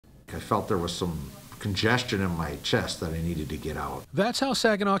I felt there was some congestion in my chest that I needed to get out. That's how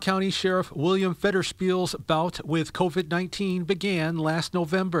Saginaw County Sheriff William Federspiel's bout with COVID-19 began last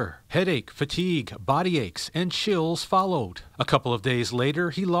November. Headache, fatigue, body aches, and chills followed. A couple of days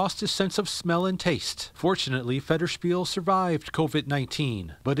later, he lost his sense of smell and taste. Fortunately, Federspiel survived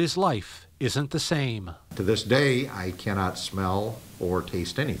COVID-19, but his life isn't the same. To this day, I cannot smell or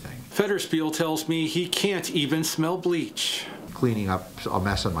taste anything. Federspiel tells me he can't even smell bleach. Cleaning up a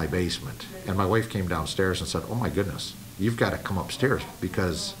mess in my basement, and my wife came downstairs and said, "Oh my goodness, you've got to come upstairs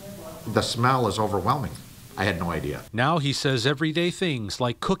because the smell is overwhelming." I had no idea. Now he says everyday things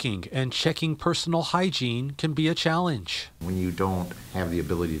like cooking and checking personal hygiene can be a challenge. When you don't have the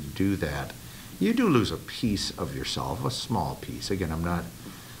ability to do that, you do lose a piece of yourself, a small piece. Again, I'm not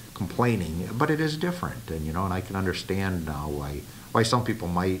complaining, but it is different, and and I can understand now why some people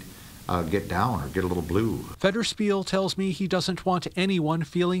might get down or get a little blue. Federspiel tells me he doesn't want anyone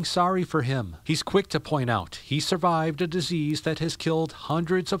feeling sorry for him. He's quick to point out he survived a disease that has killed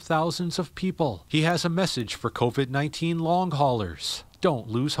hundreds of thousands of people. He has a message for COVID-19 long haulers. Don't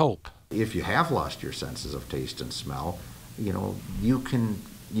lose hope. If you have lost your senses of taste and smell, you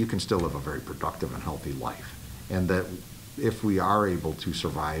can still live a very productive and healthy life. And that if we are able to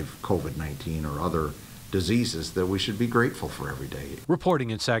survive COVID-19 or other diseases, that we should be grateful for every day. Reporting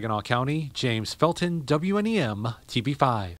in Saginaw County, James Felton, WNEM TV5.